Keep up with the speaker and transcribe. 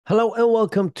Hello and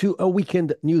welcome to a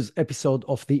weekend news episode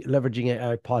of the Leveraging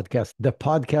AI podcast, the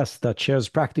podcast that shares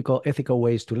practical, ethical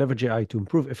ways to leverage AI to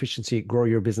improve efficiency, grow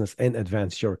your business, and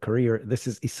advance your career. This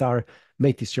is Isar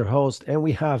Meitis, your host, and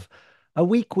we have a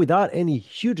week without any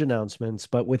huge announcements,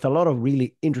 but with a lot of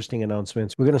really interesting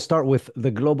announcements. We're going to start with the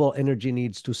global energy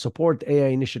needs to support AI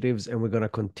initiatives, and we're going to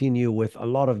continue with a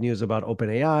lot of news about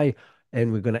OpenAI.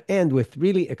 And we're going to end with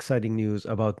really exciting news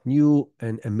about new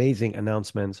and amazing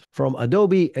announcements from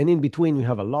Adobe. And in between, we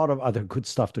have a lot of other good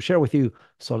stuff to share with you.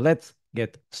 So let's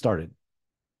get started.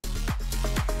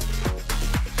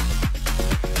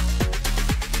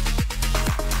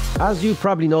 As you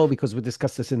probably know, because we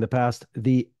discussed this in the past,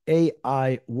 the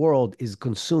AI world is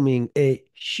consuming a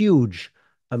huge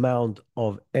amount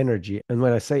of energy. And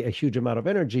when I say a huge amount of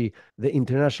energy, the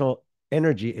International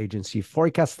Energy Agency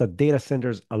forecasts that data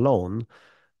centers alone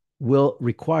will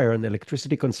require an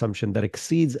electricity consumption that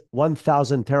exceeds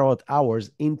 1,000 terawatt hours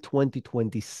in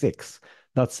 2026.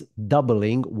 That's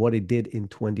doubling what it did in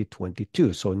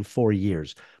 2022, so in 4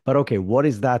 years. But okay, what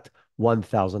is that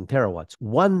 1,000 terawatts?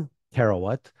 1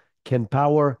 terawatt can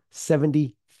power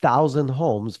 70,000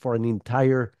 homes for an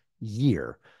entire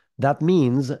year. That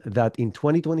means that in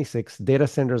 2026, data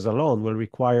centers alone will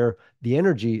require the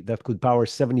energy that could power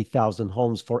 70,000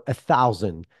 homes for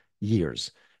 1,000 years.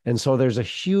 And so there's a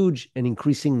huge and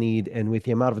increasing need. And with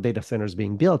the amount of data centers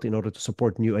being built in order to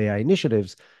support new AI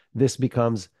initiatives, this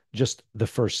becomes just the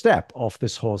first step of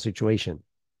this whole situation.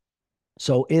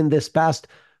 So in this past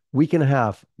week and a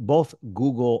half, both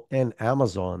Google and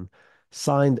Amazon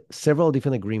signed several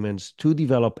different agreements to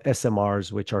develop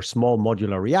SMRs, which are small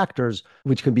modular reactors,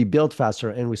 which can be built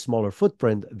faster and with smaller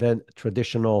footprint than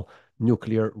traditional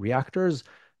nuclear reactors.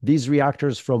 These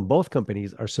reactors from both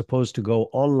companies are supposed to go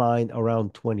online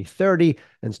around 2030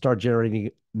 and start generating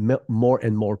more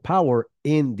and more power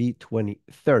in the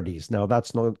 2030s. Now,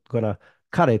 that's not going to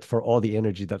cut it for all the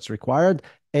energy that's required.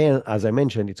 And as I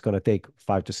mentioned, it's going to take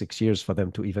 5 to 6 years for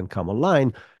them to even come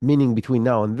online, meaning between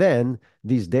now and then,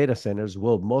 these data centers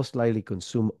will most likely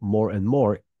consume more and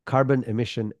more carbon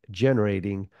emission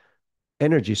generating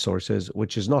energy sources,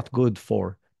 which is not good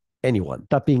for anyone.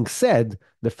 That being said,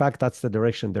 the fact that's the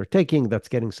direction they're taking, that's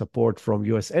getting support from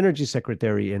US Energy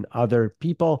Secretary and other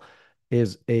people,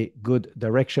 is a good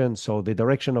direction. So the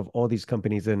direction of all these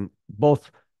companies, and both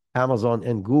Amazon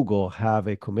and Google have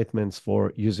a commitments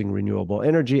for using renewable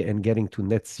energy and getting to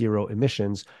net zero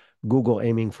emissions. Google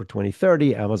aiming for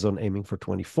 2030, Amazon aiming for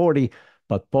 2040,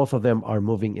 but both of them are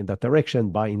moving in that direction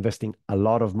by investing a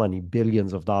lot of money,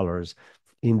 billions of dollars,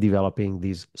 in developing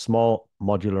these small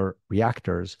modular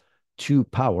reactors to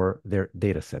power their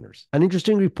data centers. An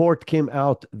interesting report came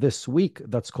out this week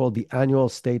that's called the Annual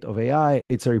State of AI.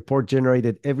 It's a report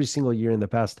generated every single year in the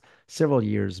past several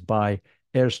years by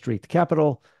Air Street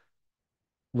Capital,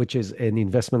 which is an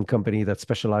investment company that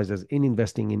specializes in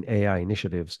investing in AI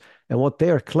initiatives. And what they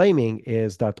are claiming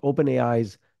is that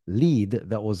OpenAI's lead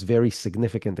that was very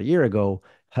significant a year ago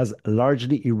has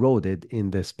largely eroded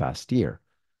in this past year.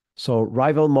 So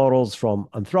rival models from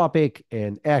Anthropic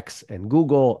and X and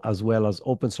Google, as well as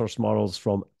open source models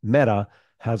from Meta,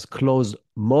 has closed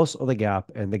most of the gap,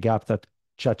 and the gap that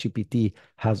ChatGPT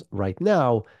has right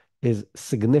now is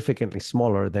significantly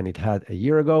smaller than it had a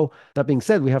year ago. That being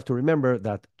said, we have to remember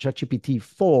that ChatGPT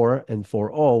 4 and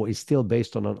 4.0 is still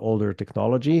based on an older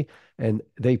technology, and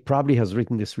they probably has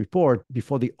written this report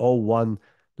before the O1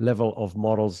 level of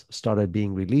models started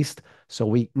being released. So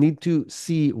we need to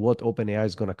see what OpenAI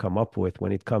is going to come up with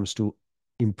when it comes to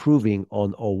improving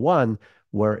on O1,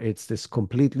 where it's this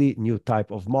completely new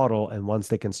type of model. And once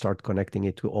they can start connecting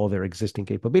it to all their existing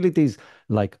capabilities,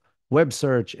 like web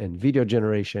search and video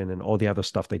generation and all the other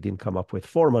stuff they didn't come up with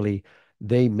formally,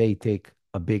 they may take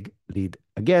a big lead.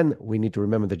 Again, we need to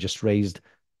remember they just raised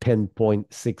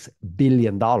 $10.6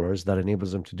 billion that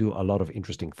enables them to do a lot of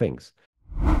interesting things.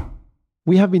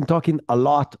 We have been talking a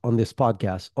lot on this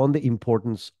podcast on the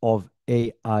importance of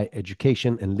AI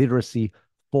education and literacy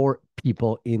for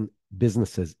people in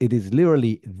businesses. It is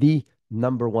literally the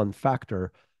number one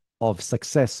factor of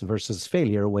success versus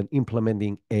failure when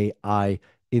implementing AI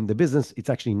in the business. It's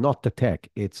actually not the tech,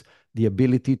 it's the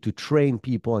ability to train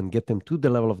people and get them to the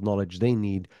level of knowledge they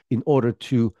need in order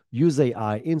to use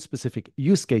AI in specific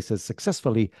use cases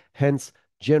successfully, hence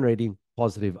generating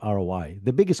positive ROI.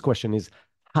 The biggest question is,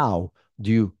 how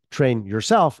do you train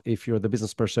yourself, if you're the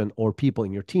business person, or people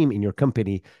in your team, in your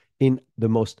company, in the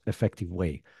most effective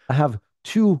way? I have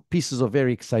two pieces of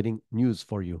very exciting news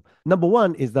for you. Number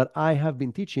one is that I have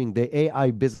been teaching the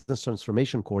AI business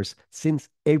transformation course since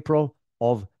April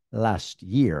of last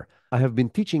year. I have been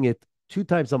teaching it 2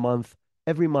 times a month,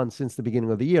 every month since the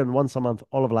beginning of the year, and once a month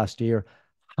all of last year.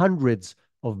 hundreds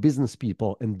of business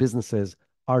people and businesses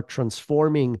are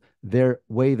transforming their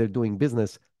way they're doing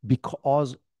business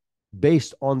because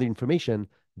based on the information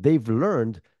they've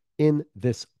learned in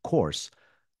this course.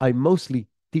 I mostly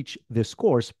teach this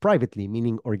course privately,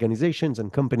 meaning organizations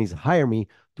and companies hire me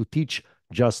to teach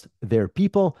just their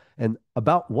people. And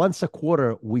about once a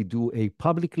quarter, we do a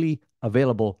publicly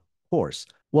available course.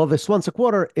 Well, this once a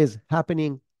quarter is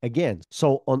happening again.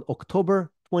 So on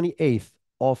October 28th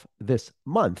of this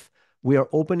month, we are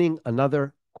opening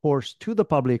another course to the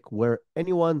public where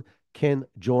anyone can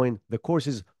join. The course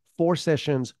is 4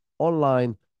 sessions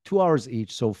online, 2 hours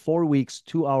each. So 4 weeks,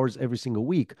 2 hours every single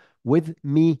week with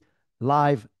me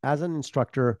live as an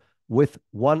instructor with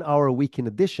 1 hour a week in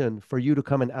addition for you to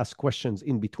come and ask questions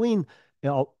in between,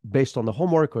 based on the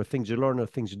homework or things you learned or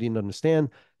things you didn't understand.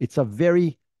 It's a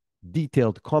very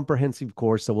detailed, comprehensive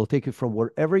course that will take you from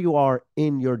wherever you are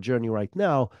in your journey right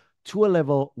now to a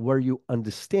level where you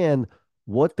understand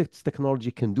what this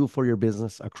technology can do for your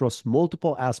business across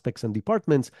multiple aspects and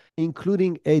departments,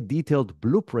 including a detailed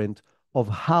blueprint of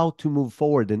how to move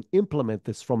forward and implement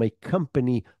this from a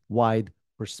company-wide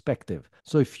perspective.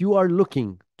 So if you are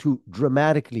looking to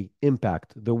dramatically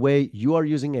impact the way you are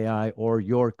using AI or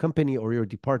your company or your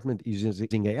department is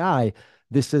using AI,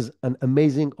 this is an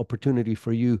amazing opportunity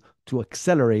for you to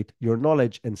accelerate your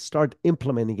knowledge and start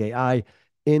implementing AI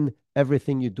in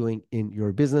everything you're doing in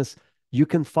your business. You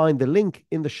can find the link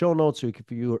in the show notes. So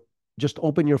if you just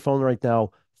open your phone right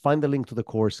now, find the link to the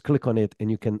course, click on it, and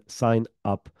you can sign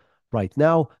up right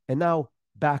now. And now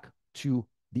back to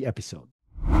the episode.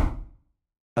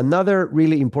 Another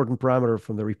really important parameter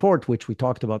from the report, which we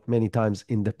talked about many times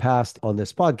in the past on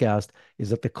this podcast, is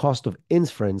that the cost of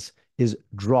inference is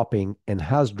dropping and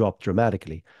has dropped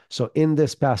dramatically. So in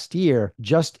this past year,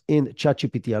 just in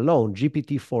ChatGPT alone,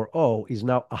 GPT-4o is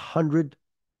now 100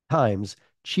 times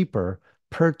cheaper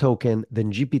per token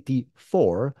than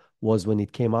GPT-4 was when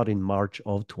it came out in March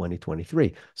of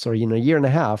 2023. So in a year and a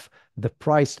half, the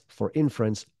price for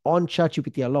inference on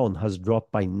ChatGPT alone has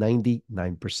dropped by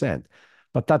 99%.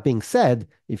 But that being said,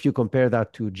 if you compare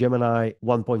that to Gemini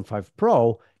 1.5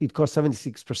 Pro, it costs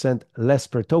 76% less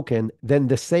per token than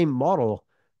the same model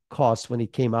cost when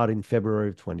it came out in February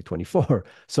of 2024.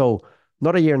 So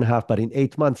not a year and a half, but in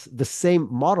 8 months, the same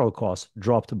model cost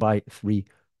dropped by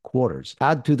 3/4.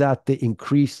 Add to that the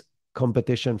increased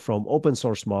competition from open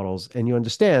source models, and you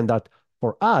understand that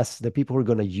for us, the people who are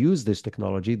going to use this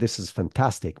technology, this is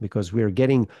fantastic because we're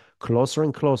getting closer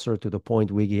and closer to the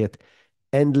point we get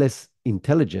endless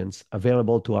intelligence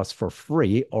available to us for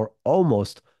free or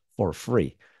almost for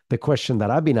free. The question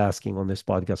that I've been asking on this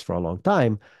podcast for a long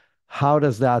time, how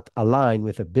does that align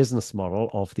with a business model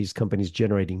of these companies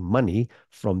generating money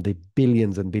from the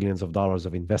billions and billions of dollars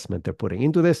of investment they're putting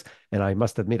into this? And I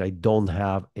must admit, I don't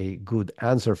have a good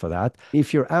answer for that.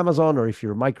 If you're Amazon or if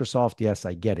you're Microsoft, yes,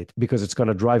 I get it, because it's going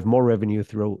to drive more revenue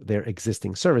through their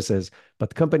existing services.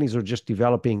 But companies who are just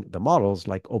developing the models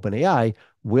like OpenAI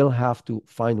will have to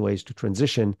find ways to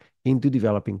transition into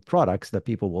developing products that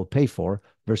people will pay for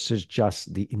versus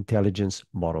just the intelligence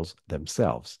models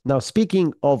themselves. Now,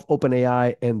 speaking of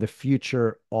OpenAI and the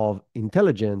future of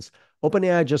intelligence,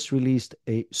 OpenAI just released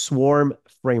a Swarm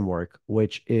framework,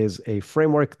 which is a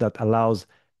framework that allows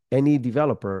any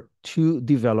developer to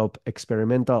develop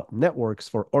experimental networks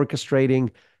for orchestrating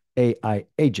AI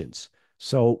agents.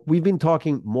 So we've been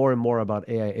talking more and more about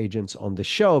AI agents on the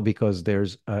show because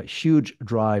there's a huge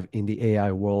drive in the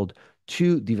AI world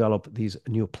to develop these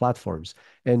new platforms.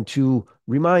 And to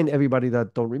remind everybody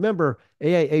that don't remember,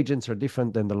 AI agents are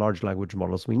different than the large language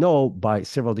models we know by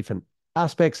several different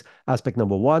aspects. Aspect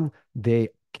number one, they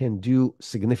can do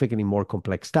significantly more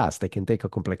complex tasks. They can take a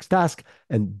complex task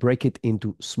and break it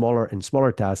into smaller and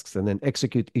smaller tasks and then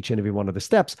execute each and every one of the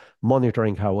steps,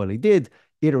 monitoring how well he did,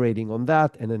 iterating on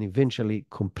that, and then eventually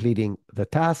completing the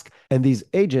task. And these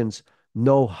agents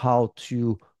know how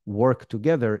to work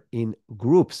together in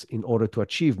groups in order to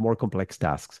achieve more complex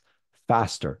tasks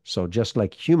faster. So just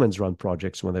like humans run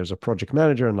projects, when there's a project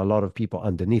manager and a lot of people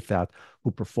underneath that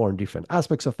who perform different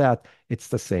aspects of that, it's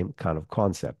the same kind of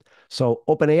concept. So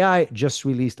OpenAI just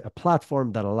released a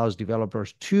platform that allows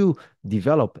developers to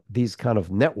develop these kind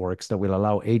of networks that will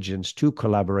allow agents to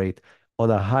collaborate on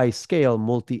a high-scale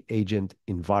multi-agent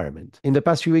environment. In the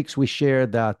past few weeks, we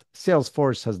shared that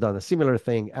Salesforce has done a similar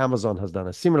thing, Amazon has done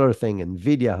a similar thing,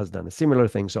 NVIDIA has done a similar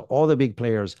thing. So all the big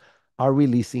players are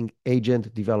releasing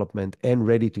agent development and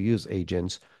ready-to-use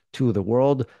agents to the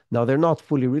world. Now, they're not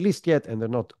fully released yet, and they're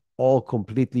not all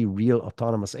completely real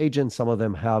autonomous agents. Some of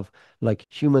them have like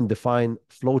human-defined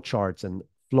flowcharts and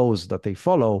flows that they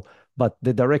follow, but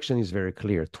the direction is very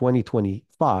clear.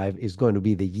 2025 is going to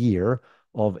be the year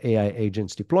of AI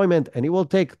agents deployment, and it will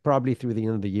take probably through the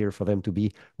end of the year for them to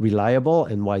be reliable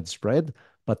and widespread.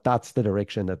 But that's the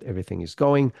direction that everything is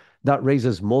going. That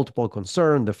raises multiple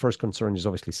concerns. The first concern is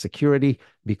obviously security,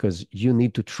 because you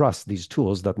need to trust these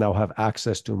tools that now have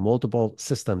access to multiple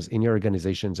systems in your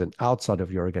organizations and outside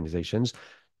of your organizations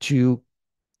to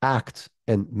act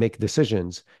and make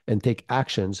decisions and take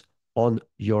actions on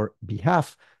your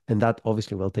behalf. And that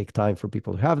obviously will take time for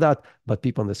people to have that. But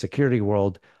people in the security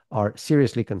world are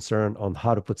seriously concerned on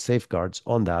how to put safeguards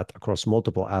on that across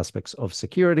multiple aspects of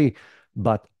security.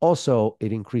 But also,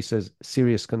 it increases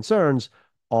serious concerns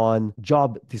on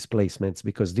job displacements,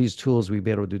 because these tools will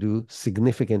be able to do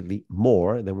significantly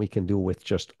more than we can do with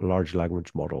just large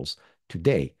language models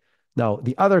today. Now,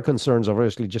 the other concerns are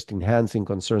obviously just enhancing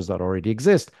concerns that already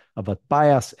exist about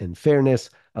bias and fairness,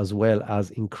 as well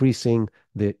as increasing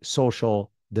the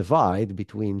social divide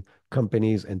between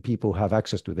companies and people who have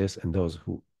access to this and those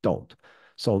who don't.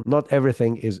 So not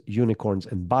everything is unicorns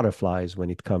and butterflies when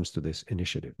it comes to this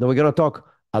initiative. Now, we're going to talk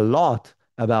a lot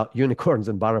about unicorns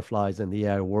and butterflies in the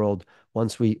AI world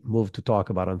once we move to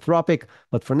talk about Anthropic.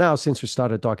 But for now, since we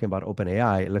started talking about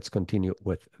OpenAI, let's continue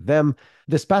with them.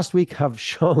 This past week have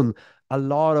shown a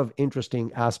lot of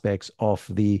interesting aspects of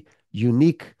the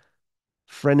unique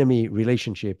frenemy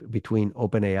relationship between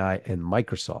OpenAI and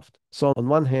Microsoft. So on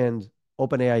one hand,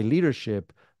 OpenAI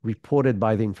leadership, reported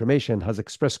by the information, has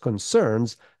expressed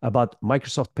concerns about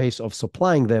Microsoft's pace of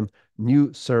supplying them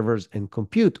new servers and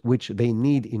compute, which they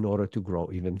need in order to grow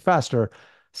even faster.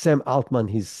 Sam Altman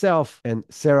himself and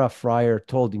Sarah Fryer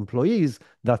told employees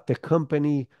that the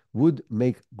company would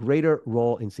make greater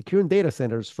role in securing data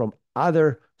centers from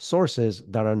other sources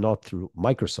that are not through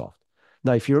Microsoft.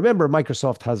 Now, if you remember,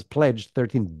 Microsoft has pledged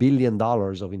 $13 billion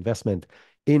of investment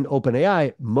in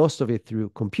OpenAI, most of it through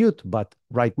compute. But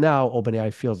right now,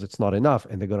 OpenAI feels it's not enough,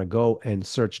 and they're going to go and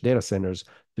search data centers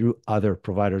through other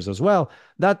providers as well.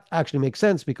 That actually makes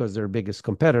sense because their biggest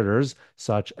competitors,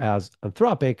 such as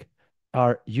Anthropic,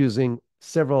 are using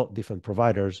several different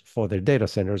providers for their data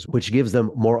centers, which gives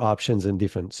them more options and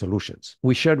different solutions.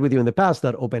 We shared with you in the past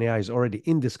that OpenAI is already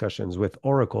in discussions with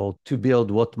Oracle to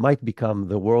build what might become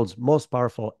the world's most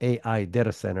powerful AI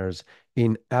data centers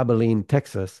in Abilene,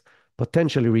 Texas,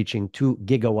 potentially reaching 2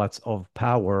 gigawatts of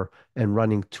power and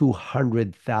running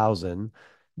 200,000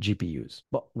 GPUs.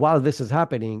 But while this is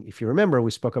happening, if you remember,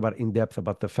 we spoke about in depth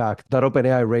about the fact that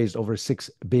OpenAI raised over $6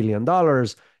 billion,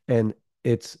 and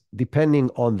it's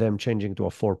depending on them changing to a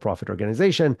for-profit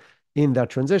organization. In that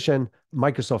transition,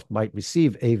 Microsoft might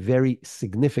receive a very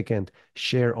significant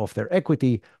share of their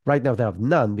equity. Right now, they have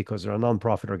none because they're a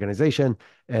nonprofit organization,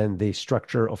 and the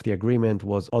structure of the agreement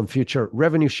was on future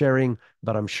revenue sharing.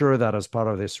 But I'm sure that as part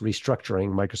of this restructuring,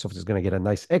 Microsoft is going to get a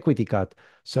nice equity cut.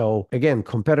 So again,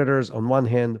 competitors on one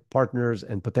hand, partners,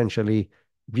 and potentially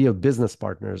real business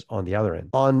partners on the other end.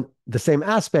 On the same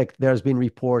aspect, there's been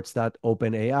reports that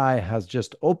OpenAI has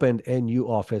just opened a new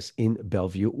office in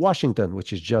Bellevue, Washington,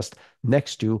 which is just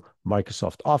next to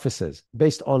Microsoft offices.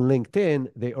 Based on LinkedIn,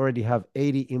 they already have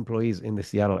 80 employees in the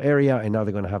Seattle area, and now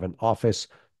they're going to have an office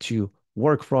to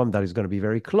work from that is going to be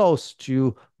very close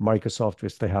to Microsoft,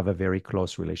 which they have a very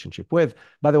close relationship with.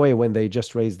 By the way, when they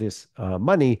just raised this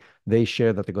money, they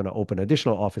shared that they're going to open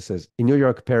additional offices in New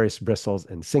York, Paris, Brussels,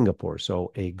 and Singapore.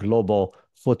 So a global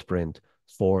footprint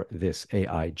for this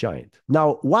AI giant.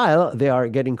 Now, while they are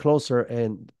getting closer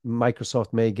and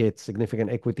Microsoft may get significant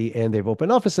equity and they've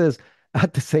opened offices,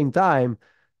 at the same time,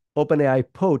 OpenAI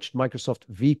poached Microsoft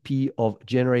VP of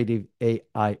Generative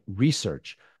AI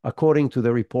Research. According to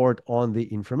the report on the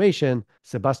information,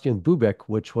 Sebastian Bubeck,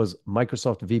 which was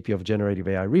Microsoft VP of Generative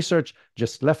AI Research,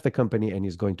 just left the company and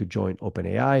is going to join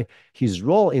OpenAI. His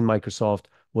role in Microsoft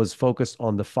was focused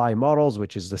on the Phi models,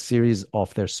 which is the series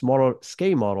of their smaller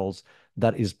scale models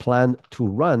that is planned to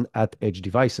run at edge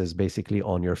devices, basically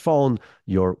on your phone,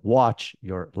 your watch,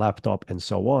 your laptop, and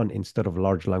so on, instead of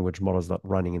large language models that are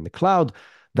running in the cloud.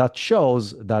 That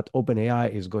shows that OpenAI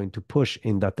is going to push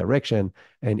in that direction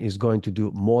and is going to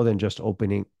do more than just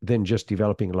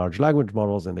developing large language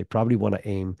models. And they probably want to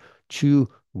aim to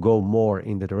go more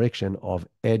in the direction of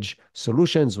edge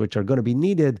solutions, which are going to be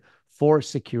needed for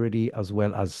security as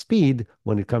well as speed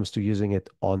when it comes to using it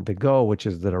on the go, which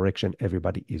is the direction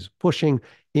everybody is pushing,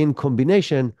 in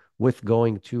combination with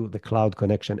going to the cloud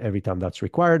connection every time that's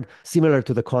required, similar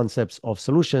to the concepts of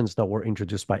solutions that were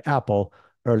introduced by Apple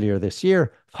earlier this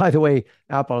year. By the way,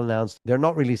 Apple announced they're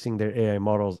not releasing their AI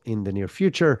models in the near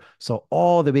future. So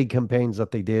all the big campaigns that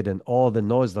they did and all the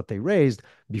noise that they raised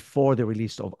before the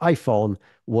release of iPhone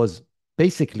was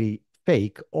basically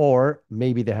fake, or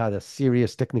maybe they had a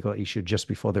serious technical issue just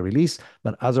before the release.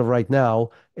 But as of right now,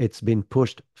 it's been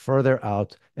pushed further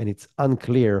out, and it's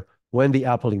unclear when the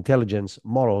Apple Intelligence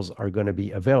models are going to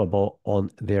be available on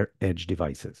their edge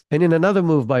devices. And in another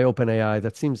move by OpenAI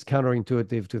that seems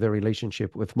counterintuitive to their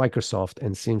relationship with Microsoft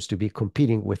and seems to be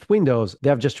competing with Windows, they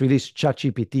have just released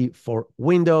ChatGPT for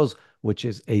Windows, which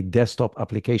is a desktop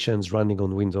applications running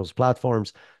on Windows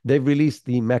platforms. They've released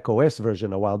the macOS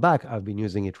version a while back. I've been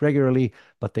using it regularly,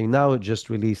 but they now just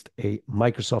released a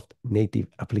Microsoft native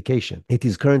application. It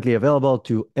is currently available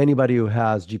to anybody who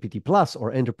has GPT Plus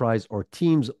or Enterprise or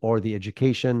Teams or the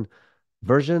education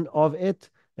version of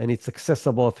it. And it's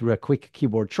accessible through a quick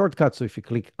keyboard shortcut. So if you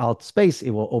click Alt Space,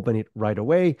 it will open it right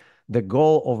away. The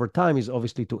goal over time is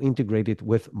obviously to integrate it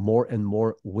with more and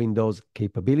more Windows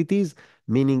capabilities,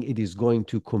 meaning it is going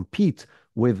to compete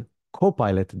with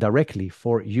Copilot directly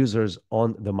for users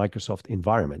on the Microsoft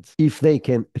environments. If they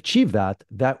can achieve that,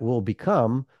 that will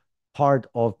become part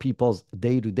of people's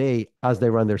day-to-day as they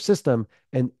run their system.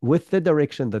 And with the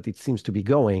direction that it seems to be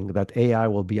going, that AI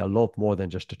will be a lot more than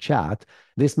just a chat,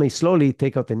 this may slowly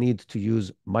take out the need to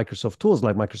use Microsoft tools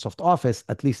like Microsoft Office,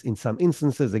 at least in some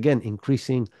instances, again,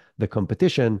 increasing the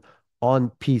competition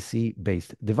on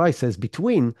PC-based devices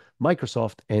between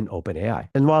Microsoft and OpenAI.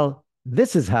 And while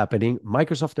this is happening,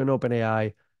 Microsoft and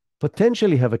OpenAI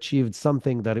potentially have achieved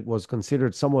something that it was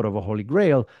considered somewhat of a holy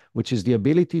grail, which is the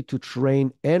ability to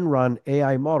train and run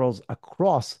AI models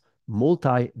across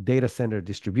multi-data center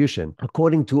distribution.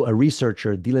 According to a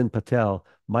researcher, Dylan Patel,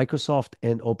 Microsoft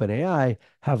and OpenAI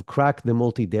have cracked the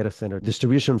multi-data center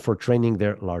distribution for training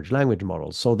their large language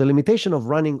models. So the limitation of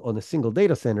running on a single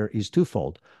data center is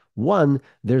twofold. One,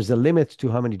 there's a limit to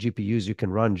how many GPUs you can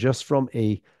run just from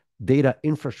a data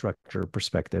infrastructure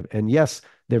perspective. And yes,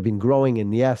 they've been growing.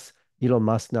 And yes, Elon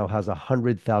Musk now has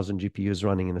 100,000 GPUs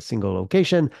running in a single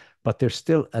location, but there's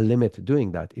still a limit to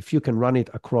doing that. If you can run it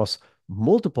across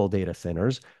multiple data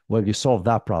centers, well, you solve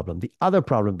that problem. The other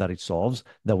problem that it solves,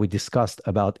 that we discussed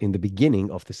about in the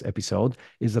beginning of this episode,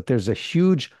 is that there's a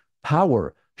huge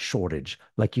power shortage.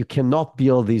 Like, you cannot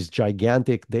build these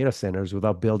gigantic data centers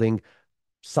without building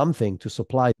something to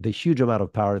supply the huge amount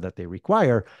of power that they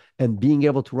require. And being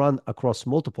able to run across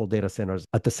multiple data centers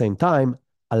at the same time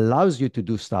allows you to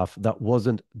do stuff that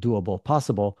wasn't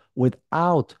possible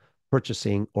without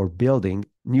purchasing or building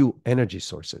new energy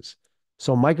sources.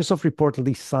 So Microsoft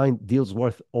reportedly signed deals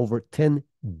worth over $10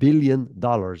 billion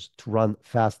to run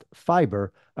fast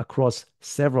fiber across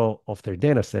several of their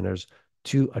data centers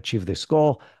to achieve this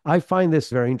goal. I find this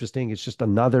very interesting. It's just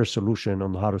another solution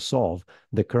on how to solve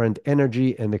the current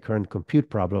energy and the current compute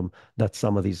problem that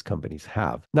some of these companies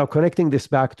have. Now, connecting this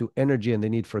back to energy and the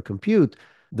need for compute,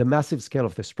 the massive scale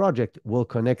of this project will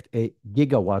connect a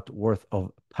gigawatt worth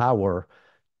of power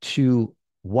to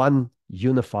one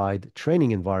unified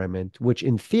training environment, which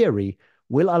in theory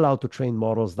will allow to train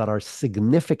models that are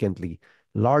significantly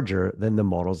larger than the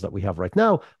models that we have right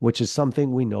now, which is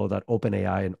something we know that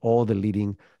OpenAI and all the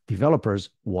leading developers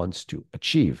wants to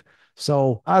achieve.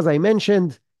 So as I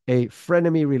mentioned, a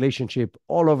frenemy relationship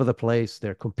all over the place.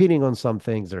 They're competing on some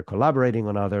things, they're collaborating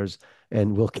on others,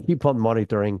 and we'll keep on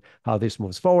monitoring how this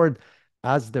moves forward.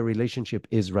 As the relationship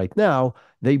is right now,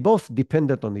 they both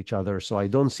dependent on each other, so I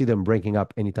don't see them breaking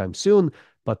up anytime soon,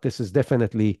 but this is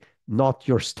definitely not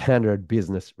your standard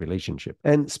business relationship.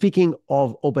 And speaking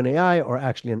of OpenAI, or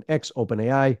actually an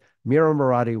ex-OpenAI, Mira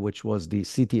Murati, which was the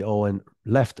CTO and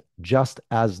left just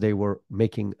as they were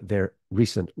making their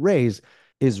recent raise,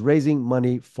 is raising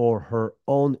money for her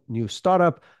own new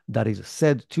startup that is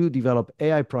said to develop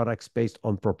AI products based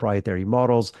on proprietary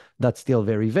models. That's still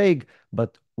very vague,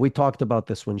 but we talked about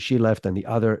this when she left and the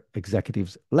other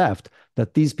executives left,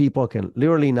 that these people can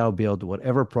literally now build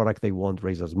whatever product they want,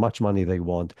 raise as much money they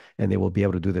want, and they will be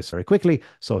able to do this very quickly.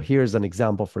 So here's an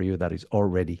example for you that is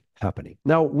already happening.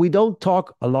 Now, we don't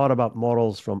talk a lot about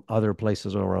models from other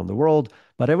places around the world,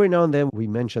 but every now and then we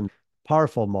mention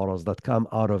powerful models that come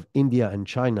out of India and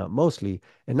China mostly.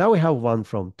 And now we have one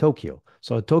from Tokyo.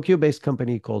 So a Tokyo-based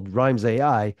company called Rhymes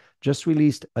AI just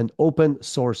released an open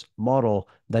source model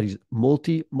that is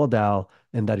multimodal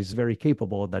and that is very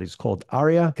capable, that is called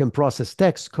Aria, can process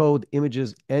text, code,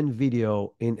 images, and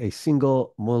video in a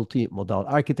single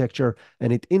multimodal architecture.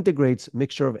 And it integrates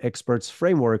mixture of experts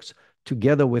frameworks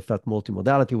together with that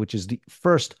multimodality, which is the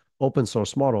first open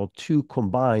source model to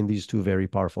combine these two very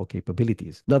powerful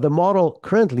capabilities. Now, the model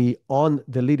currently on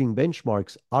the leading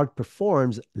benchmarks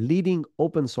outperforms leading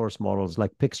open source models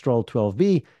like Pixtral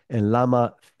 12b and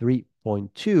Llama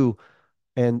 3.2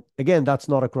 And again, that's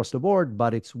not across the board,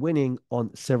 but it's winning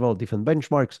on several different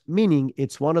benchmarks, meaning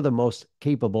it's one of the most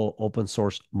capable open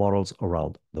source models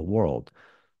around the world.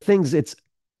 Things it's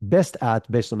best at,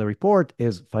 based on the report,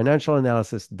 is financial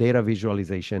analysis, data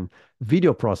visualization,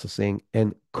 video processing,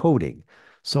 and coding.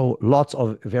 So lots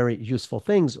of very useful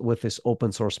things with this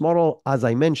open source model. As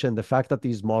I mentioned, the fact that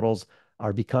these models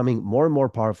are becoming more and more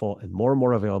powerful and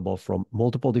more available from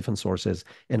multiple different sources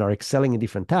and are excelling in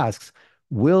different tasks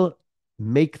will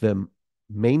make them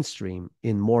mainstream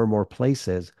in more and more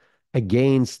places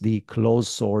against the closed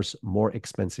source, more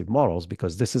expensive models,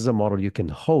 because this is a model you can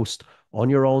host on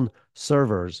your own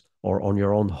servers or on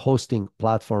your own hosting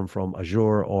platform from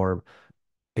Azure or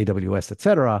AWS,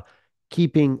 etc.,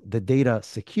 keeping the data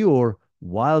secure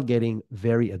while getting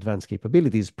very advanced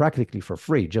capabilities practically for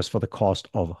free, just for the cost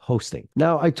of hosting.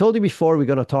 Now, I told you before we're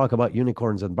going to talk about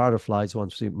unicorns and butterflies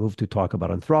once we move to talk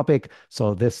about Anthropic.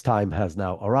 So this time has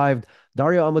now arrived.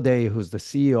 Dario Amodei, who's the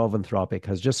CEO of Anthropic,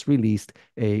 has just released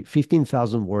a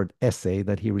 15,000-word essay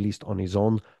that he released on his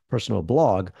own personal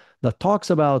blog that talks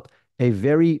about a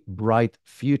very bright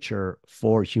future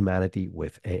for humanity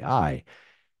with AI.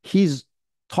 He's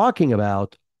talking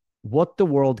about what the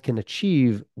world can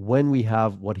achieve when we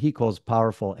have what he calls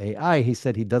powerful AI. He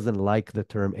said he doesn't like the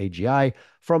term AGI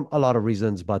from a lot of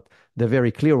reasons, but the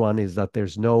very clear one is that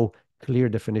there's no clear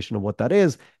definition of what that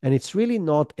is. And it's really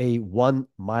not a one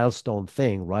milestone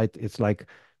thing, right? It's like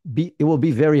it will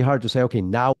be very hard to say, okay,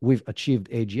 now we've achieved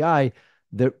AGI.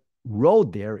 The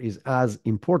road there is as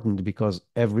important because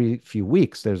every few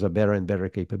weeks there's a better and better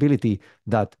capability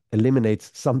that eliminates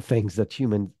some things that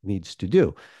human needs to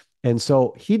do. And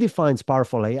so he defines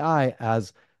powerful AI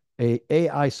as a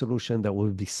AI solution that will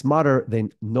be smarter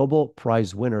than Nobel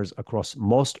Prize winners across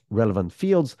most relevant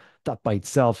fields. That by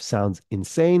itself sounds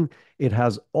insane. It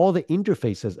has all the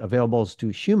interfaces available to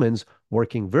humans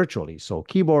working virtually. So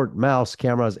keyboard, mouse,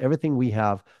 cameras, everything we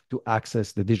have to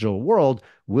access the digital world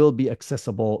will be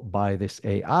accessible by this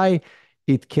AI.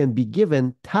 It can be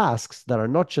given tasks that are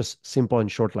not just simple and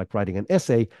short, like writing an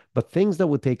essay, but things that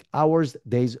would take hours,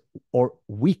 days, or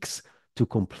weeks to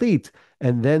complete.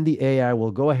 And then the AI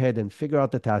will go ahead and figure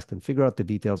out the task and figure out the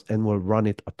details and will run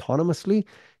it autonomously.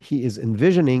 He is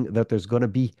envisioning that there's going to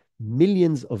be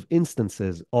millions of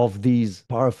instances of these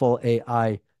powerful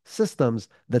AI systems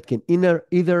that can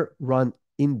either run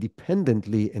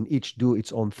independently and each do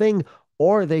its own thing,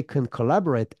 or they can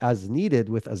collaborate as needed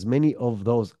with as many of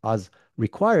those as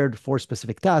required for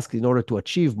specific tasks in order to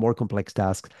achieve more complex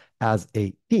tasks as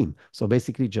a team. So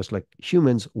basically, just like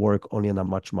humans work only on a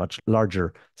much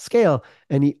larger scale.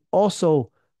 And he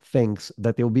also thinks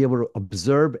that they will be able to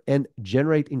observe and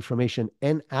generate information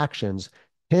and actions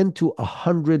 10 to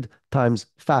 100 times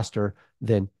faster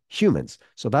than humans.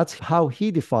 So that's how he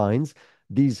defines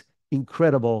these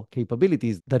incredible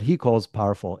capabilities that he calls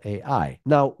powerful AI.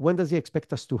 Now, when does he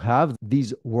expect us to have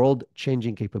these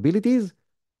world-changing capabilities?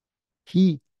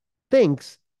 He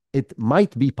thinks it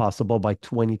might be possible by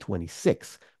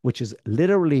 2026, which is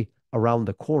literally around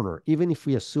the corner. Even if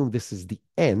we assume this is the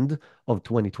end of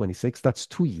 2026, that's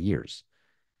 2 years.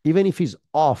 Even if he's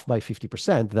off by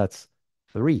 50%, that's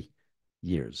 3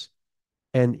 years.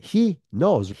 And he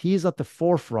knows he's at the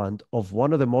forefront of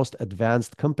one of the most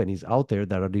advanced companies out there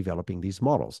that are developing these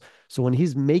models. So when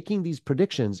he's making these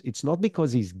predictions, it's not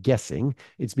because he's guessing,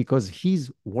 it's because he's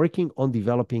working on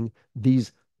developing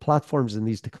these platforms and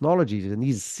these technologies, and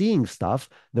he's seeing stuff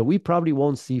that we probably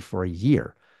won't see for a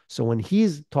year. So when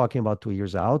he's talking about 2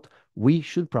 years out, we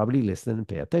should probably listen and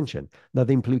pay attention. Now,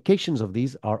 the implications of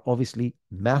these are obviously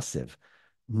massive.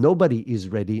 Nobody is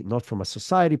ready, not from a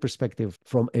society perspective,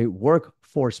 from a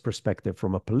workforce perspective,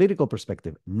 from a political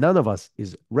perspective. None of us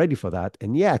is ready for that.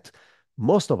 And yet,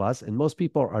 most of us and most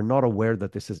people are not aware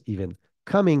that this is even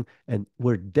coming. And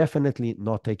we're definitely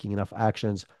not taking enough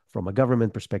actions from a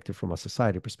government perspective, from a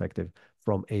society perspective,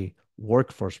 from a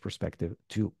workforce perspective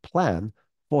to plan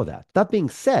for that. That being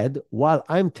said, while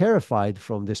I'm terrified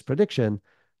from this prediction,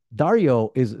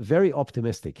 Dario is very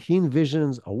optimistic. He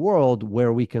envisions a world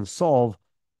where we can solve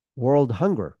world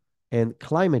hunger and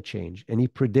climate change, and he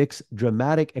predicts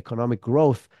dramatic economic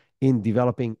growth in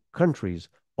developing countries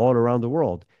all around the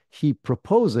world. He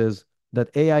proposes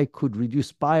that AI could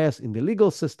reduce bias in the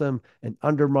legal system and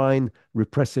undermine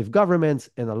repressive governments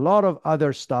and a lot of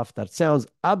other stuff that sounds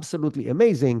absolutely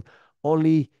amazing,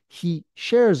 only he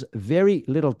shares very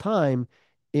little time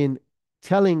in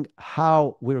telling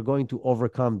how we're going to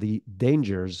overcome the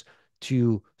dangers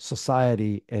to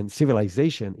society and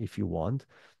civilization, if you want.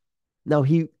 Now,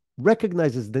 he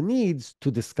recognizes the needs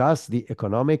to discuss the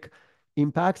economic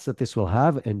impacts that this will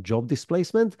have and job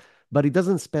displacement, but he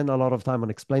doesn't spend a lot of time on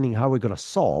explaining how we're going to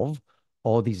solve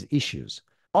all these issues.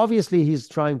 Obviously, he's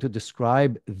trying to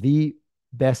describe the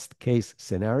best case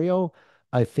scenario.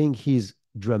 I think he's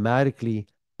dramatically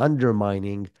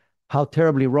undermining how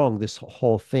terribly wrong this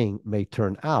whole thing may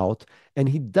turn out. And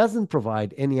he doesn't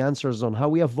provide any answers on how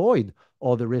we avoid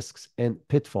all the risks and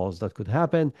pitfalls that could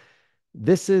happen.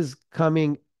 This is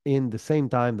coming in the same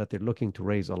time that they're looking to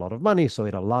raise a lot of money. So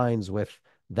it aligns with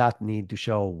that need to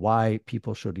show why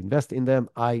people should invest in them.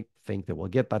 I think they will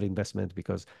get that investment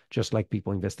because just like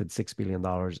people invested $6 billion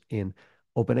in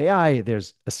OpenAI,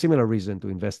 there's a similar reason to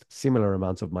invest similar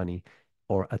amounts of money,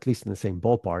 or at least in the same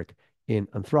ballpark, in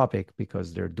Anthropic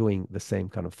because they're doing the same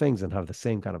kind of things and have the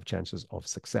same kind of chances of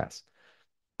success.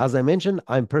 As I mentioned,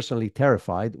 I'm personally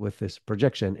terrified with this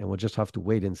projection, and we'll just have to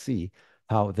wait and see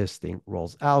how this thing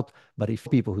rolls out. But if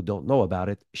people who don't know about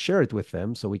it, share it with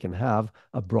them so we can have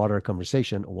a broader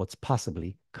conversation on what's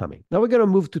possibly coming. Now we're going to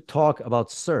move to talk about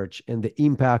search and the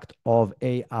impact of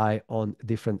AI on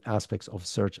different aspects of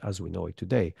search as we know it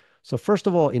today. So first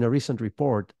of all, in a recent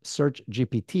report, Search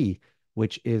GPT,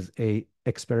 which is a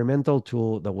experimental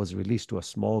tool that was released to a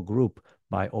small group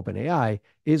by OpenAI,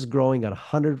 is growing at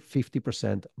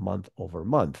 150% month over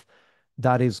month.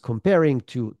 That is comparing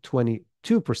to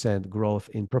 22% growth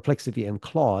in Perplexity and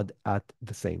Claude at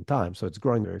the same time. So it's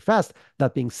growing very fast.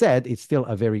 That being said, it's still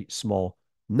a very small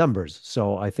numbers.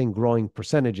 So I think growing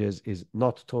percentages is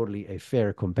not totally a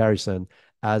fair comparison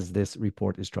as this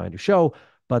report is trying to show.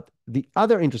 But the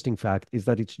other interesting fact is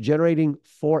that it's generating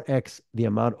 4x the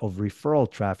amount of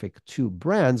referral traffic to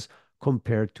brands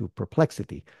compared to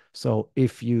Perplexity. So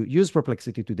if you use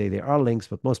Perplexity today, there are links,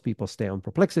 but most people stay on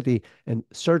Perplexity. And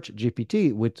Search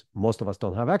GPT, which most of us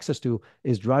don't have access to,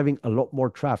 is driving a lot more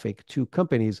traffic to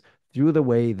companies through the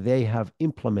way they have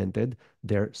implemented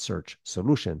their search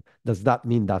solution. Does that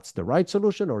mean that's the right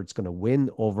solution or it's going to win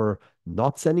over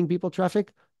not sending people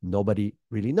traffic? Nobody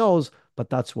really knows, but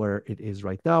that's where it is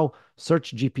right now.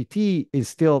 Search GPT is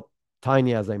still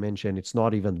tiny, as I mentioned. It's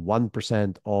not even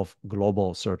 1% of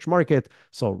global search market.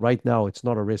 So right now, it's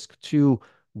not a risk to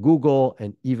Google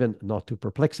and even not to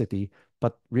Perplexity.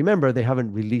 But remember, they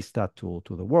haven't released that tool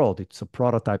to the world. It's a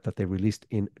prototype that they released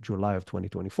in July of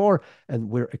 2024, and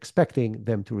we're expecting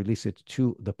them to release it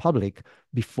to the public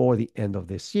before the end of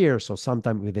this year, so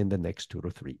sometime within the next 2 to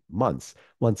 3 months.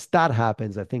 Once that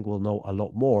happens, I think we'll know a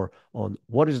lot more on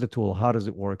what is the tool, how does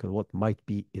it work, and what might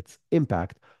be its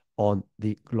impact on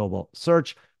the global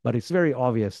search. But it's very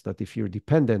obvious that if you're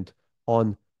dependent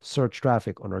on search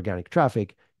traffic, on organic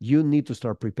traffic, you need to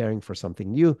start preparing for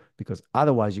something new because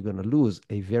otherwise you're going to lose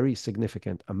a very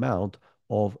significant amount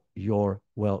of your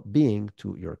well-being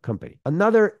to your company.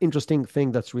 Another interesting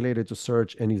thing that's related to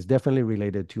search and is definitely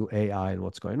related to AI and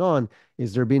what's going on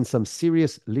is there have been some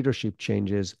serious leadership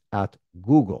changes at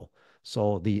Google.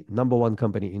 So the number one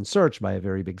company in search by a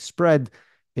very big spread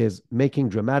is making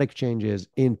dramatic changes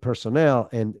in personnel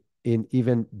and in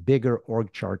even bigger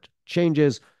org chart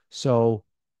changes. So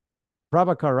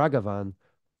Prabhakar Raghavan,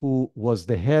 who was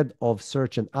the head of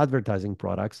search and advertising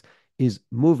products, is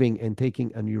moving and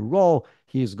taking a new role.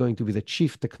 He is going to be the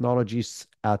chief technologist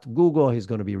at Google. He's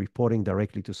going to be reporting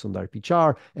directly to Sundar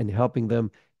Pichai and helping them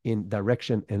in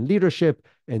direction and leadership.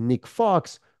 And Nick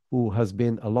Fox, who has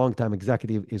been a long-time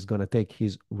executive, is going to take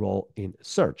his role in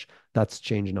search. That's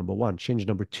change number one. Change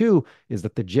number two is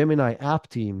that the Gemini app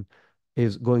team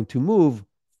is going to move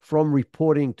from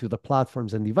reporting to the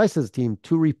platforms and devices team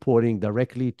to reporting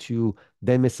directly to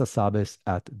Demis Hassabis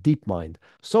at DeepMind.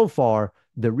 So far,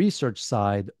 the research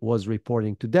side was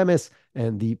reporting to Demis,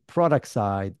 and the product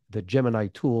side, the Gemini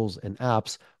tools and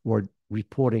apps, were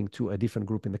reporting to a different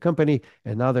group in the company.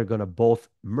 And now they're going to both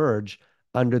merge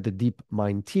under the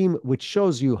DeepMind team, which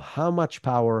shows you how much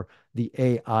power the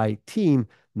AI team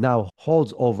now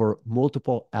holds over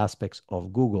multiple aspects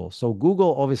of Google. So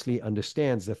Google obviously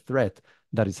understands the threat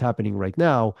that is happening right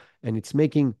now, and it's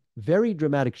making very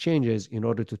dramatic changes in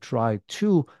order to try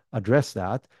to address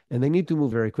that. And they need to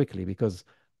move very quickly because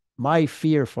my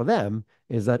fear for them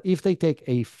is that if they take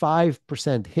a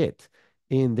 5% hit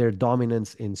in their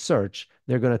dominance in search,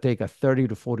 they're going to take a 30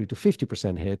 to 40 to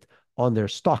 50% hit on their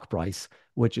stock price,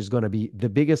 which is going to be the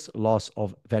biggest loss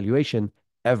of valuation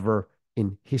ever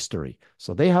in history.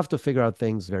 So they have to figure out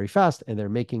things very fast, and they're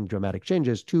making dramatic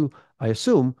changes to, I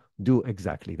assume, do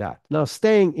exactly that. Now,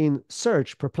 staying in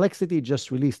search, Perplexity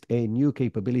just released a new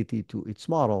capability to its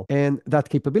model, and that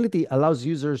capability allows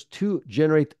users to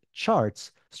generate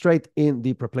charts straight in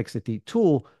the Perplexity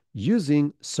tool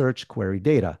using search query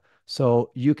data. So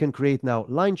you can create now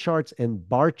line charts and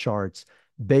bar charts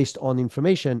based on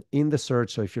information in the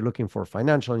search. So if you're looking for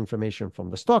financial information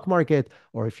from the stock market,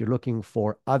 or if you're looking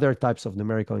for other types of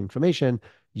numerical information,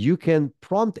 you can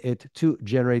prompt it to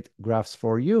generate graphs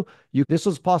for you. This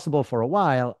was possible for a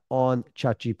while on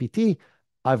ChatGPT.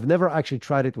 I've never actually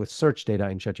tried it with search data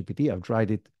in ChatGPT. I've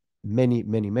tried it many,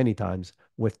 many, many times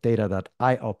with data that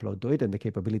I upload to it, and the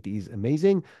capability is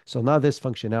amazing. So now this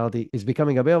functionality is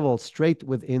becoming available straight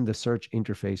within the search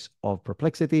interface of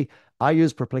Perplexity. I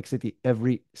use Perplexity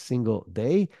every single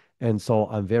day, and so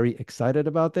I'm very excited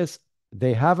about this.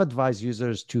 They have advised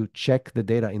users to check the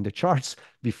data in the charts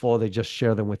before they just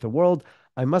share them with the world.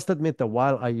 I must admit that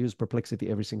while I use Perplexity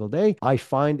every single day, I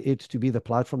find it to be the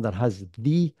platform that has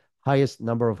the highest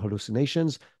number of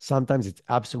hallucinations. Sometimes it's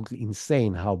absolutely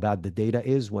insane how bad the data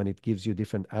is when it gives you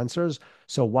different answers.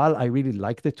 So while I really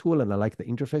like the tool and I like the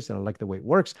interface and I like the way it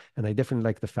works, and I definitely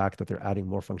like the fact that they're adding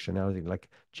more functionality like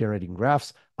generating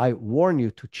graphs, I warn you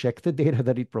to check the data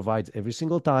that it provides every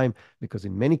single time, because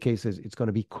in many cases, it's going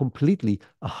to be completely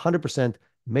 100%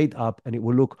 made up, and it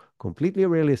will look completely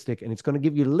realistic, and it's going to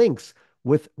give you links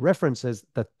with references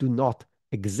that do not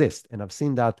exist. And I've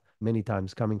seen that many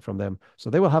times coming from them. So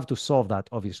they will have to solve that,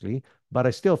 obviously, but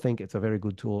I still think it's a very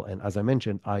good tool. And as I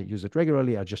mentioned, I use it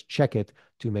regularly. I just check it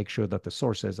to make sure that the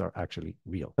sources are actually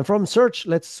real. And from search,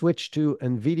 let's switch to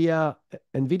NVIDIA.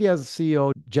 NVIDIA's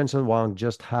CEO, Jensen Huang,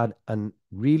 just had a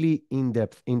really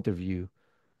in-depth interview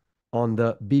on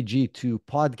the BG2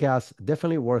 podcast.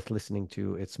 Definitely worth listening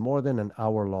to. It's more than an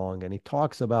hour long, and he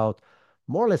talks about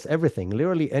more or less everything.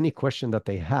 Literally any question that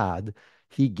they had,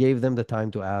 he gave them the time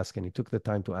to ask, and he took the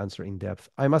time to answer in depth.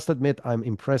 I must admit, I'm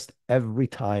impressed every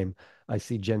time I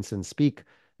see Jensen speak,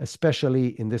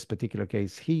 especially in this particular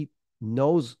case. He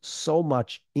knows so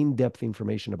much in-depth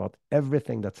information about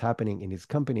everything that's happening in his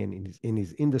company and in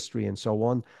his industry and so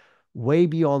on, way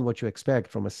beyond what you expect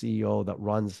from a CEO that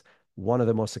runs one of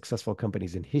the most successful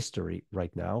companies in history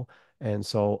right now. And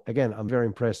so, again, I'm very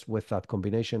impressed with that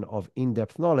combination of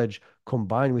in-depth knowledge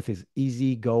combined with his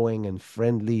easygoing and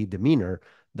friendly demeanor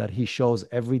that he shows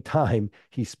every time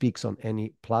he speaks on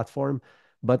any platform.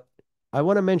 But I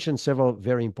want to mention several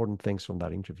very important things from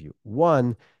that interview.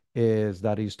 One is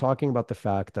that he's talking about the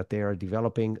fact that they are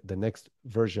developing the next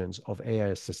versions of AI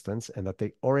assistants, and that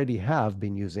they already have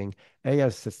been using AI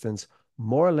assistants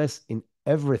more or less in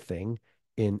everything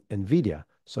in NVIDIA.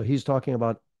 So he's talking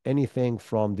about anything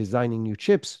from designing new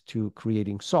chips to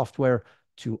creating software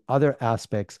to other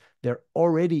aspects. They're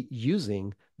already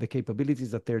using the capabilities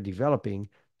that they're developing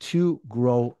to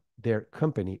grow their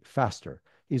company faster.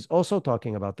 He's also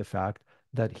talking about the fact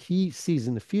that he sees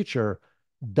in the future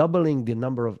doubling the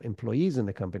number of employees in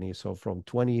the company. So from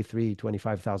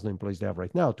 25,000 employees they have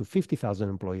right now to 50,000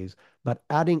 employees, but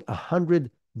adding 100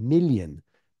 million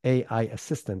AI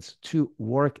assistants to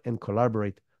work and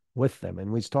collaborate with them. And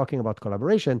when he's talking about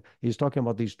collaboration, he's talking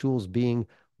about these tools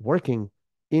working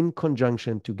in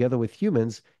conjunction together with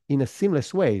humans in a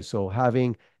seamless way. So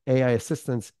having AI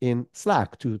assistants in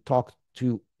Slack to talk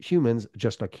to humans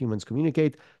just like humans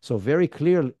communicate. So very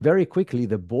quickly,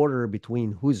 the border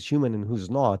between who's human and who's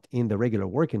not in the regular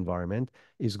work environment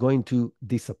is going to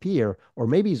disappear, or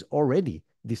maybe is already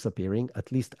disappearing,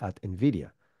 at least at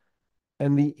NVIDIA.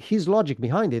 And his logic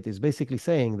behind it is basically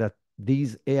saying that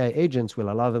these AI agents will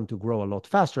allow them to grow a lot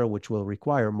faster, which will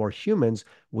require more humans,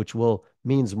 which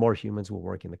means more humans will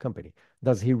work in the company.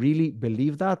 Does he really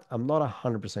believe that? I'm not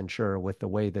 100% sure with the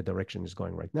way the direction is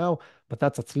going right now, but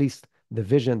that's at least the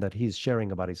vision that he's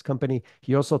sharing about his company.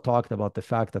 He also talked about the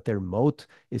fact that their moat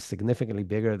is significantly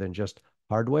bigger than just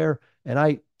hardware. And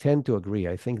I tend to agree.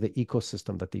 I think the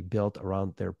ecosystem that they built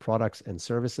around their products and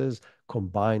services,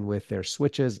 combined with their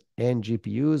switches and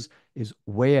GPUs, is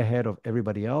way ahead of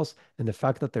everybody else. And the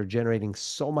fact that they're generating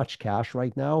so much cash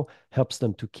right now helps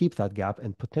them to keep that gap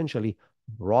and potentially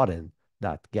broaden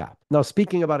that gap. Now,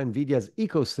 speaking about NVIDIA's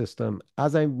ecosystem,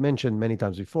 as I mentioned many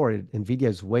times before, NVIDIA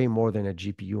is way more than a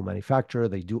GPU manufacturer.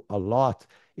 They do a lot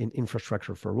in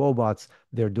infrastructure for robots.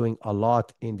 They're doing a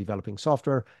lot in developing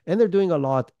software, and they're doing a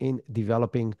lot in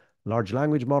developing large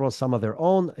language models, some of their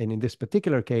own. And in this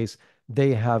particular case,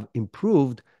 they have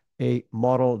improved a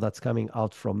model that's coming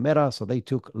out from Meta. So they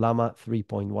took Llama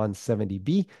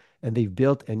 3.170B and they've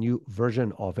built a new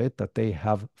version of it that they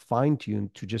have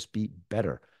fine-tuned to just be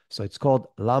better. So it's called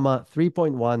Llama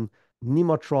 3.1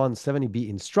 Nemotron 70B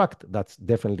Instruct. That's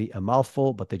definitely a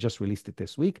mouthful, but they just released it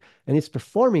this week. And it's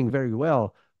performing very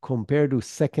well compared to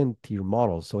second-tier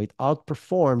models. So it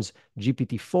outperforms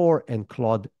GPT-4 and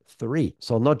Claude 3.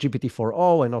 So not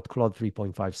GPT-4o and not Claude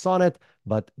 3.5 Sonnet,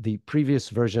 but the previous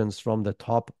versions from the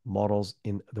top models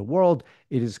in the world.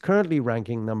 It is currently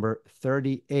ranking number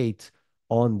 38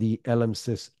 on the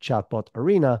LMSys chatbot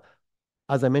arena.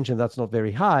 As I mentioned, that's not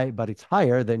very high, but it's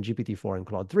higher than GPT-4 and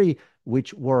Claude 3,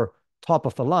 which were top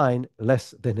of the line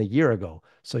less than a year ago.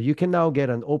 So you can now get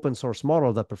an open source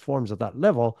model that performs at that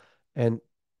level and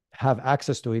have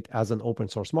access to it as an open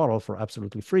source model for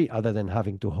absolutely free, other than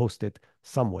having to host it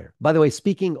somewhere. By the way,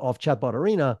 speaking of Chatbot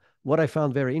Arena, what I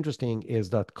found very interesting is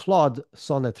that Claude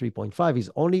Sonnet 3.5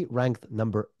 is only ranked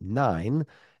number 9.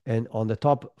 And on the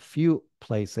top few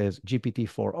places, GPT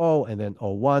 4.0 and then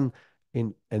o1,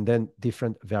 and then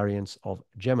different variants of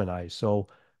Gemini. So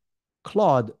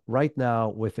Claude right now,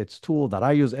 with its tool that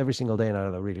I use every single day and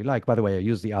I really like, by the way, I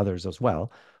use the others as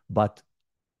well, but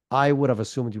I would have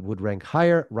assumed it would rank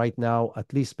higher. Right now,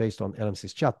 at least based on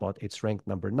LMC's chatbot, it's ranked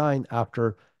number 9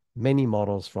 after many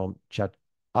models from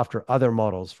after other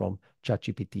models from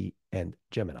ChatGPT and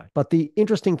Gemini. But the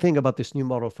interesting thing about this new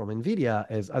model from NVIDIA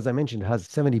is, as I mentioned, it has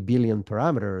 70 billion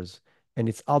parameters and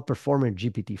it's outperforming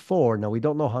GPT-4. Now, we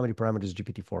don't know how many parameters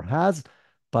GPT-4 has,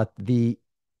 but the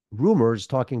rumors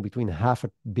talking between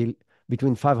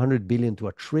 500 billion to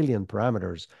a trillion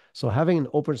parameters. So having an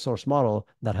open source model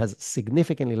that has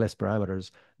significantly less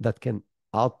parameters that can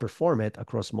outperform it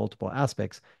across multiple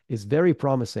aspects is very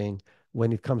promising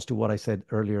when it comes to what I said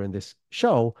earlier in this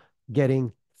show,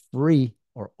 getting free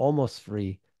or almost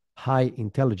free high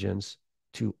intelligence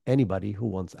to anybody who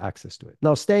wants access to it.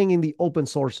 Now, staying in the open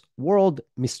source world,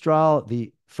 Mistral,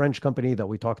 the French company that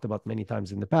we talked about many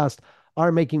times in the past,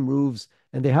 are making moves,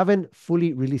 and they haven't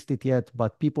fully released it yet,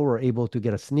 but people were able to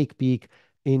get a sneak peek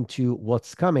into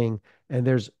what's coming. And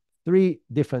there's 3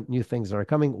 different new things that are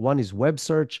coming. One is web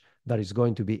search that is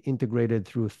going to be integrated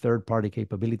through third-party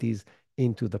capabilities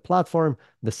into the platform.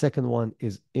 The second one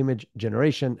is image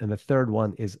generation, and the third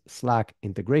one is Slack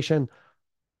integration.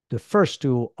 The first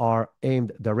 2 are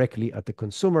aimed directly at the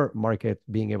consumer market,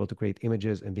 being able to create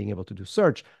images and being able to do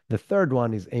search. The third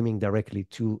one is aiming directly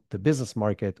to the business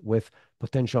market with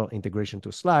potential integration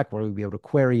to Slack, where we'll be able to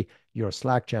query your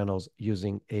Slack channels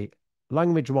using a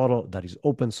language model that is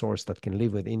open source, that can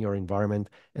live within your environment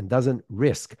and doesn't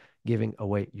risk giving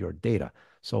away your data.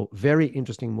 So very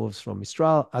interesting moves from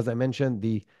Mistral. As I mentioned,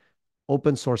 the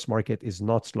open source market is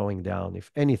not slowing down. If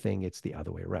anything, it's the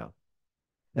other way around.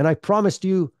 And I promised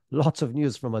you lots of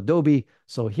news from Adobe.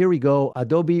 So here we go.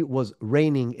 Adobe was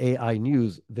raining AI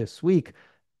news this week.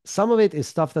 Some of it is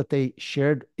stuff that they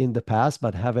shared in the past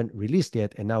but haven't released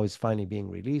yet, and now is finally being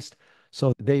released.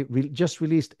 So they just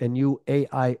released a new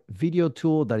AI video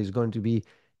tool that is going to be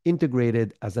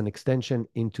integrated as an extension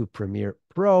into Premiere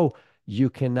Pro. You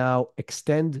can now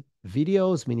extend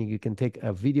videos, meaning you can take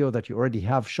a video that you already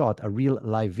have shot, a real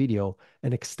live video,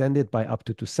 and extend it by up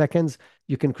to 2 seconds.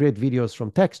 You can create videos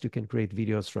from text. You can create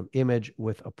videos from image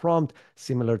with a prompt,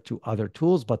 similar to other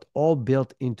tools, but all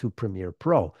built into Premiere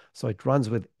Pro. So it runs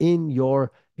within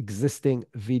your existing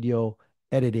video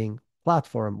editing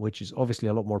platform, which is obviously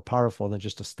a lot more powerful than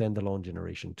just a standalone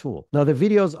generation tool. Now, the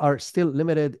videos are still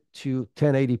limited to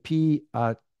 1080p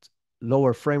at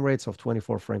lower frame rates of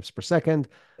 24 frames per second.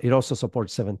 It also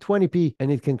supports 720p,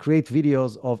 and it can create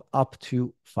videos of up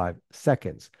to 5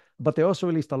 seconds. But they also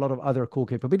released a lot of other cool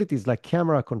capabilities like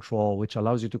camera control, which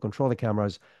allows you to control the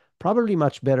cameras probably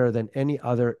much better than any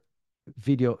other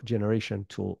video generation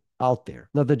tool out there.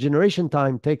 Now, the generation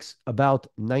time takes about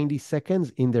 90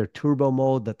 seconds in their turbo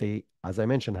mode that they, as I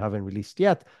mentioned, haven't released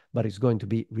yet, but it's going to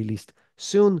be released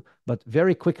soon. But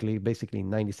very quickly, basically in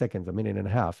 90 seconds, a minute and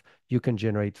a half, you can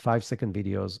generate 5-second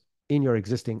videos in your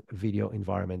existing video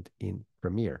environment in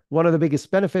Premiere. One of the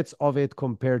biggest benefits of it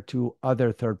compared to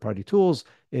other third-party tools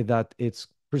is that it's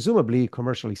presumably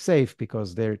commercially safe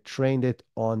because they're trained it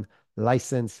on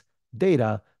licensed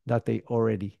data that they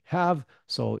already have.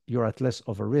 So you're at less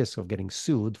of a risk of getting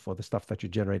sued for the stuff that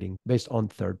you're generating based on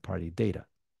third-party data.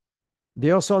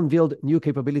 They also unveiled new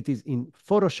capabilities in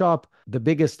Photoshop. The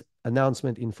biggest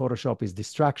announcement in Photoshop is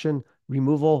distraction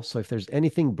removal. So if there's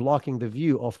anything blocking the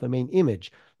view of the main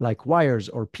image, like wires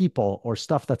or people or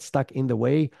stuff that's stuck in the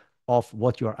way of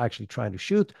what you're actually trying to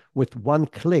shoot, with one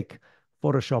click,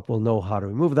 Photoshop will know how to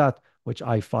remove that, which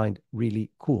I find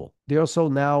really cool. They're also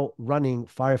now running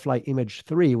Firefly Image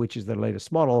 3, which is their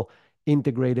latest model,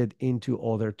 integrated into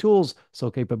all their tools. So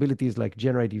capabilities like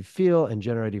generative fill and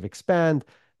generative expand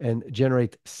and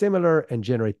generate similar and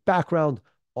generate background,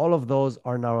 all of those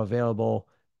are now available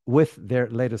with their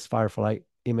latest Firefly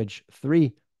Image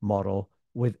 3 model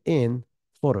within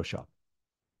Photoshop.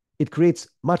 It creates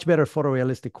much better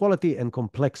photorealistic quality and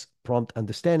complex prompt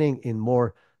understanding in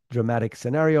more dramatic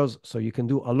scenarios, so you can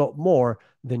do a lot more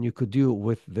than you could do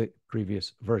with the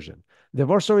previous version. They've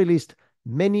also released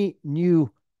many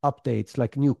new updates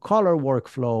like new color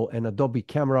workflow and Adobe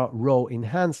Camera Raw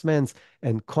enhancements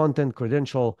and content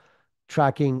credential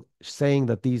tracking, saying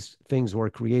that these things were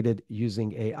created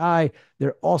using AI.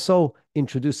 They're also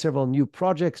introduced several new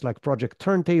projects like Project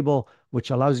Turntable, which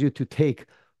allows you to take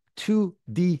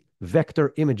 2D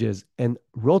vector images and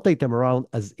rotate them around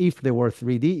as if they were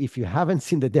 3D. If you haven't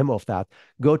seen the demo of that,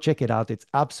 go check it out. It's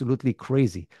absolutely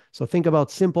crazy. So think about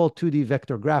simple 2D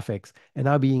vector graphics and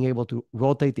now being able to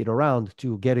rotate it around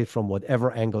to get it from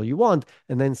whatever angle you want,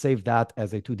 and then save that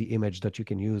as a 2D image that you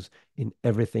can use in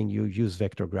everything you use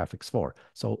vector graphics for.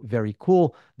 So very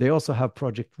cool. They also have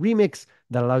Project Remix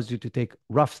that allows you to take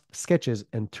rough sketches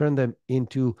and turn them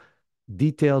into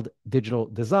detailed digital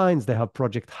designs. They have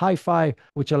Project Hi-Fi,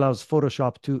 which allows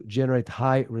Photoshop to generate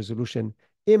high resolution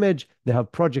image. They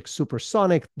have Project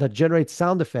Supersonic that generates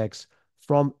sound effects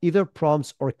from either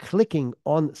prompts or clicking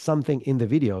on something in the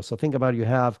video. So think about, you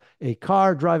have a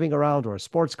car driving around or a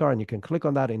sports car, and you can click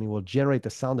on that and it will generate a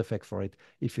sound effect for it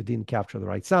if you didn't capture the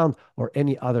right sound, or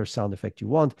any other sound effect you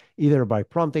want, either by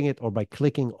prompting it or by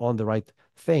clicking on the right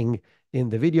thing in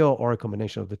the video, or a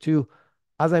combination of the two.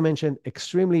 As I mentioned,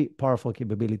 extremely powerful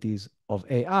capabilities of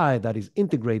AI that is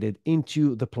integrated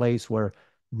into the place where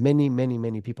many, many,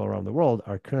 many people around the world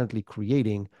are currently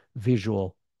creating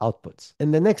visual outputs.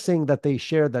 And the next thing that they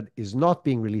share that is not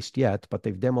being released yet, but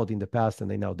they've demoed in the past and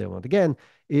they now demo it again,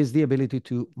 is the ability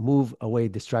to move away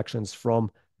distractions from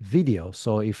video.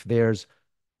 So if there's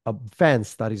a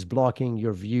fence that is blocking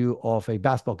your view of a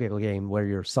basketball game where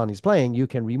your son is playing, you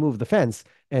can remove the fence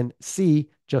and see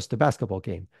just the basketball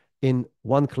game in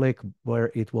one click,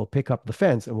 where it will pick up the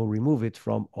fence and will remove it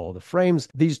from all the frames.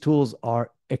 These tools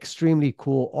are extremely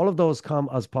cool. All of those come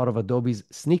as part of Adobe's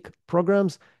Sneak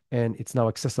programs, and it's now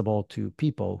accessible to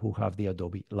people who have the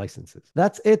Adobe licenses.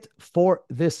 That's it for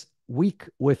this week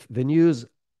with the news,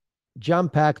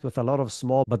 jam-packed with a lot of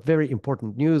small but very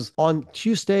important news. On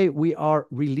Tuesday, we are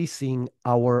releasing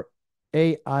our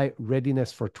AI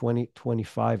Readiness for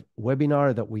 2025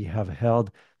 webinar that we have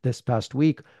held this past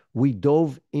week. We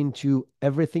dove into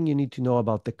everything you need to know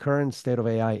about the current state of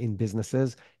AI in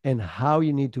businesses and how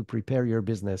you need to prepare your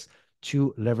business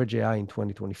to leverage AI in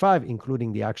 2025,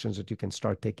 including the actions that you can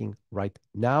start taking right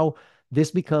now.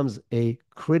 This becomes a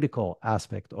critical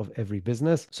aspect of every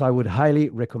business. So I would highly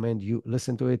recommend you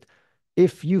listen to it.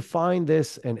 If you find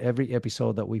this and every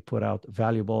episode that we put out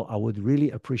valuable, I would really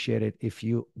appreciate it if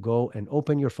you go and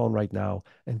open your phone right now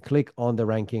and click on the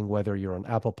ranking, whether you're on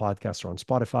Apple Podcasts or on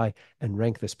Spotify, and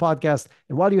rank this podcast.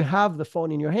 And while you have the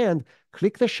phone in your hand,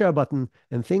 click the share button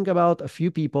and think about a few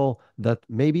people that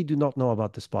maybe do not know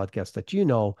about this podcast that you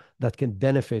know that can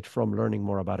benefit from learning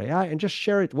more about AI, and just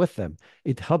share it with them.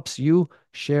 It helps you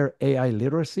share AI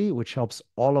literacy, which helps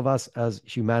all of us as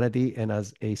humanity and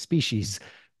as a species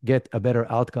get a better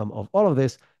outcome of all of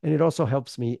this. And it also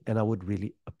helps me, and I would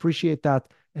really appreciate that.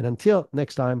 And until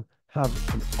next time,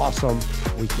 have an awesome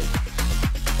weekend.